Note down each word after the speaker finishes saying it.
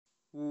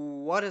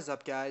What is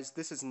up, guys?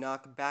 This is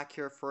Nuck back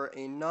here for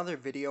another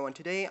video, and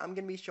today I'm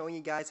going to be showing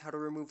you guys how to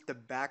remove the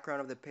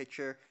background of the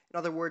picture. In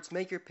other words,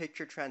 make your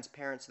picture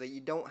transparent so that you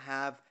don't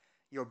have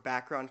your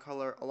background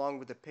color along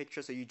with the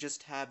picture, so you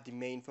just have the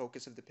main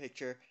focus of the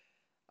picture.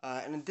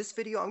 And in this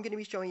video, I'm going to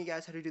be showing you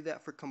guys how to do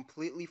that for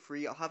completely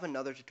free. I'll have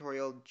another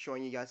tutorial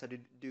showing you guys how to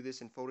do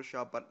this in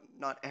Photoshop, but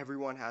not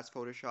everyone has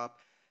Photoshop.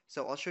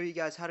 So I'll show you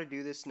guys how to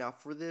do this. Now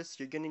for this,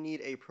 you're going to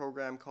need a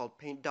program called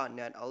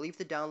Paint.net. I'll leave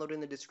the download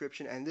in the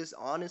description, and this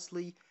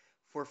honestly,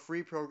 for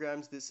free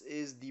programs, this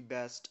is the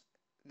best.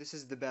 This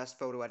is the best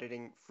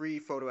free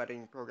photo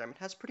editing program. It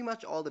has pretty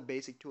much all the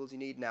basic tools you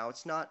need. Now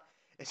it's not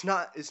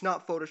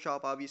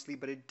Photoshop obviously,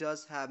 but it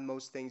does have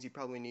most things you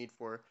probably need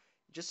for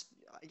just,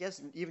 I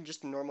guess, even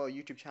just a normal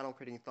YouTube channel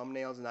creating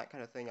thumbnails and that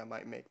kind of thing. I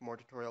might make more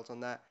tutorials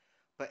on that.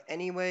 But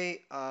anyway,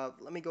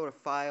 let me go to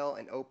File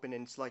and Open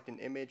and select an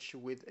image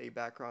with a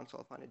background. So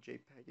I'll find a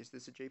JPEG. Is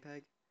this a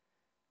JPEG?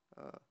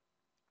 Uh,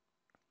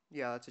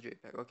 yeah, that's a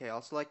JPEG. Okay,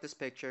 I'll select this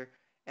picture.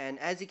 And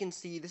as you can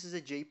see, this is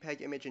a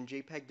JPEG image, and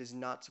JPEG does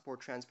not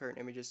support transparent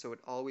images, so it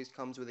always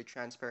comes with a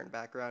transparent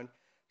background.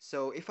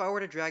 So if I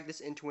were to drag this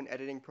into an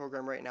editing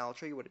program right now, I'll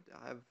show you what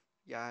I have.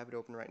 Yeah, I have it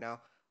open right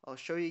now. I'll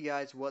show you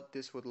guys what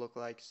this would look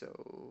like.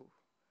 So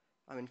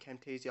I'm in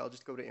Camtasia. I'll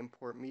just go to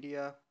Import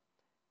Media,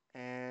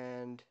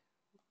 and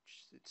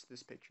it's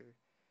this picture,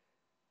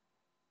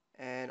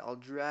 and I'll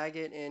drag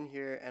it in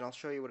here, and I'll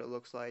show you what it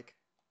looks like.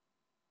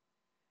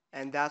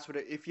 And that's what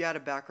if you had a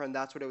background,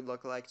 that's what it would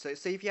look like. So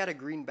say if you had a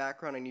green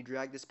background and you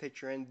drag this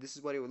picture in, this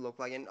is what it would look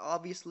like. And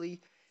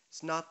obviously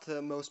it's not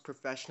the most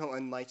professional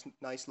and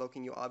nice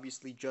looking. You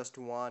obviously just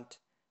want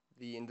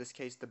in this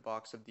case, the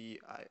box of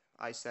the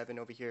i7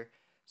 over here.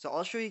 So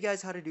I'll show you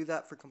guys how to do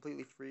that for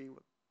completely free.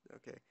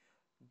 Okay,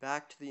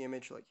 back to the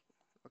image.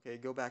 Okay,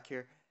 go back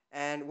here.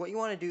 And what you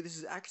want to do, this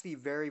is actually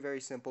very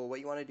simple. What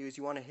you want to do is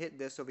you want to hit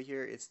this over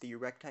here. It's the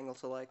rectangle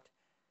select.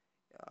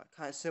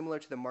 Kind of similar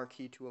to the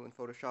marquee tool in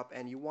Photoshop,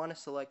 and you want to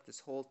select this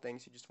whole thing,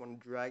 so you just want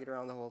to drag it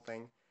around the whole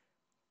thing.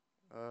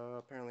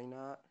 Apparently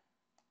not.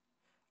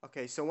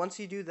 Okay, so once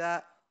you do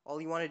that, all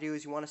you want to do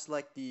is you want to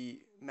select the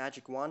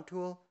magic wand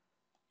tool,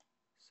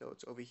 so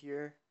it's over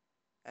here,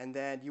 and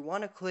then you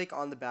want to click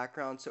on the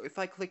background. So if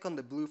I click on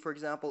the blue, for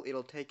example,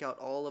 it'll take out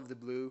all of the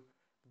blue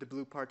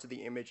parts of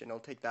the image, and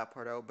it'll take that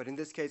part out. But in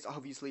this case,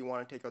 obviously you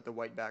want to take out the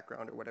white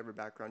background or whatever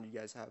background you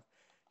guys have.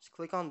 Just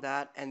click on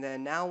that, and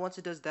then now once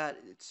it does that,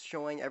 it's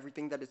showing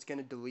everything that it's going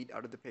to delete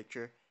out of the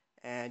picture,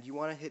 and you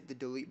want to hit the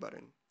delete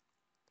button.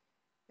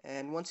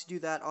 And once you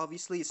do that,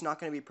 obviously it's not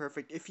going to be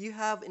perfect. If you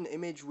have an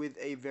image with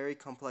a very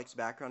complex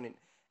background,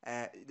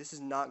 this is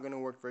not going to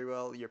work very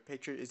well. Your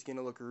picture is going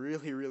to look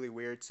really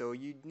weird, so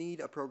you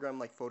need a program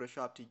like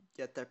Photoshop to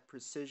get that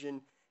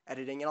precision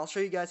editing, and I'll show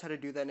you guys how to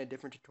do that in a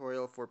different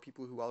tutorial for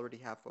people who already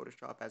have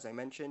Photoshop, as I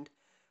mentioned.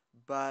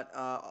 But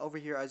over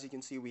here, as you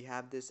can see, we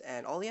have this,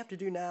 and all you have to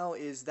do now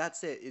is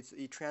that's it. It's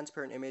a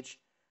transparent image.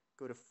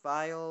 Go to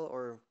File,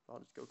 or I'll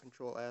just go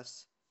Control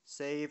S,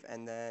 save,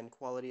 and then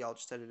quality, I'll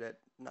just set it at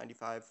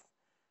 95,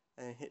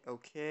 and hit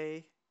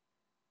OK.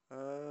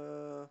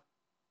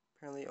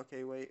 Apparently,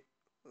 okay, wait.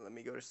 Let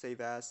me go to Save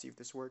As, see if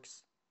this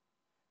works.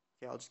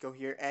 Okay, I'll just go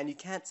here, and you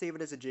can't save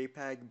it as a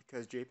JPEG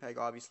because JPEG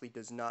obviously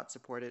does not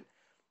support it.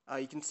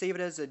 You can save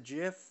it as a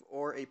GIF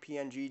or a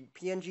PNG.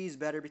 PNG is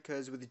better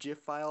because with GIF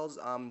files,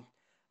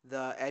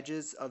 the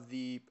edges of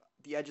the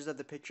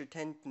picture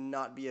tend to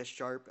not be as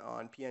sharp.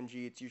 On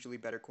PNG, it's usually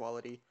better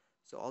quality.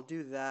 So I'll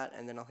do that,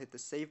 and then I'll hit the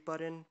save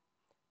button,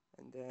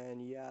 and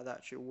then yeah,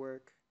 that should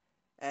work.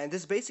 And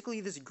this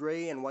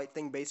gray and white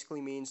thing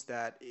basically means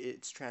that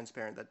it's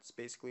transparent. That's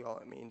basically all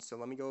it means. So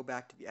let me go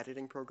back to the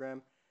editing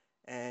program,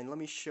 and let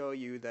me show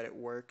you that it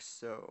works.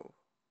 So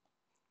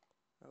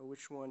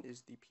which one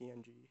is the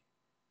PNG?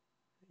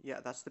 Yeah,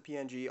 that's the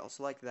PNG. I'll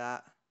select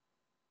that.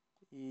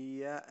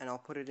 Yeah, and I'll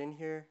put it in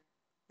here.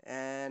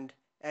 And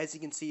as you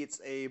can see,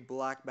 it's a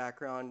black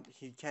background.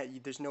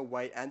 There's no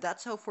white. And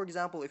that's how, for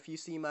example, if you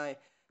see my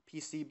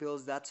PC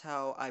builds, that's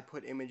how I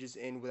put images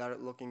in without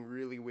it looking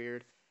really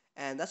weird.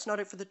 And that's not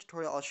it for the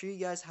tutorial. I'll show you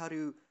guys how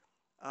to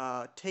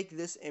take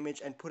this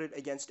image and put it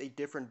against a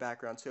different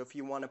background. So if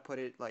you want to put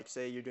it, like,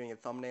 say you're doing a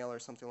thumbnail or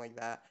something like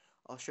that,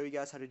 I'll show you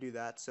guys how to do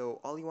that. So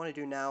all you want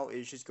to do now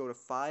is just go to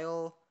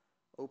File,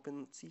 Open.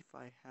 Let's see if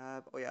I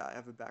have. Oh yeah, I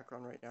have a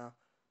background right now.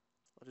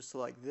 I'll just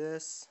select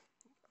this.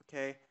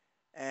 Okay,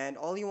 and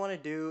all you want to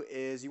do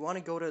is you want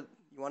to go to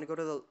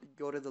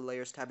the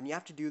Layers tab, and you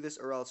have to do this,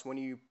 or else when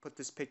you put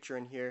this picture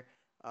in here,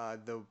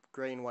 the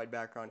gray and white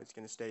background is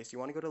going to stay. So you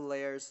want to go to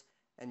Layers,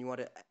 and you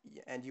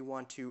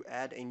want to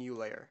add a new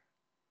layer.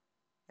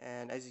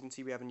 And as you can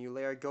see, we have a new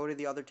layer. Go to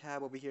the other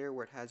tab over here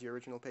where it has your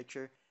original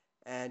picture,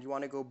 and you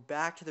want to go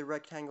back to the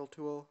rectangle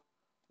tool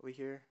over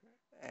here,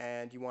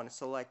 and you want to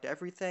select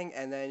everything,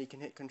 and then you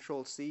can hit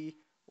Control C,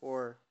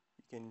 or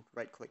you can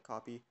right click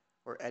copy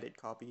or edit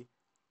copy,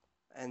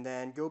 and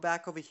then go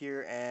back over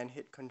here and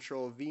hit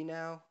Control V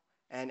now.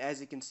 And as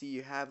you can see,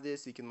 you have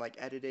this. You can like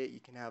edit it. You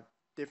can have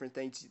different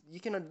things. You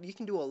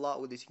can do a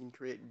lot with this. You can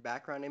create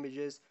background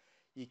images.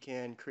 You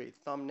can create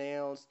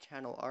thumbnails,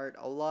 channel art,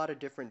 a lot of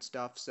different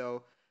stuff.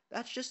 So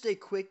that's just a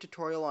quick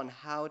tutorial on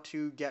how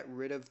to get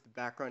rid of the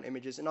background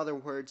images. In other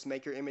words,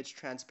 make your image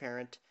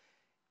transparent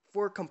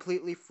for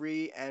completely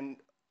free. And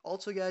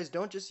also, guys,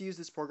 don't just use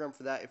this program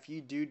for that. If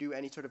you do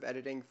any sort of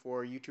editing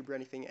for YouTube or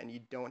anything and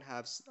you don't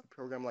have a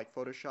program like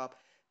Photoshop,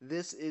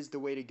 this is the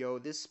way to go.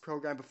 This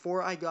program,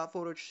 before I got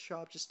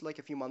Photoshop just like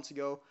a few months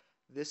ago,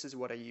 this is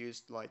what I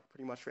used like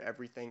pretty much for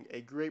everything.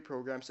 A great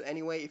program. So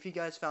anyway, if you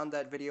guys found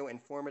that video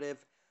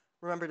informative,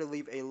 remember to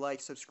leave a like,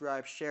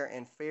 subscribe, share,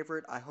 and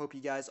favorite. I hope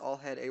you guys all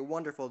had a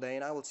wonderful day,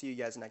 and I will see you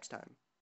guys next time.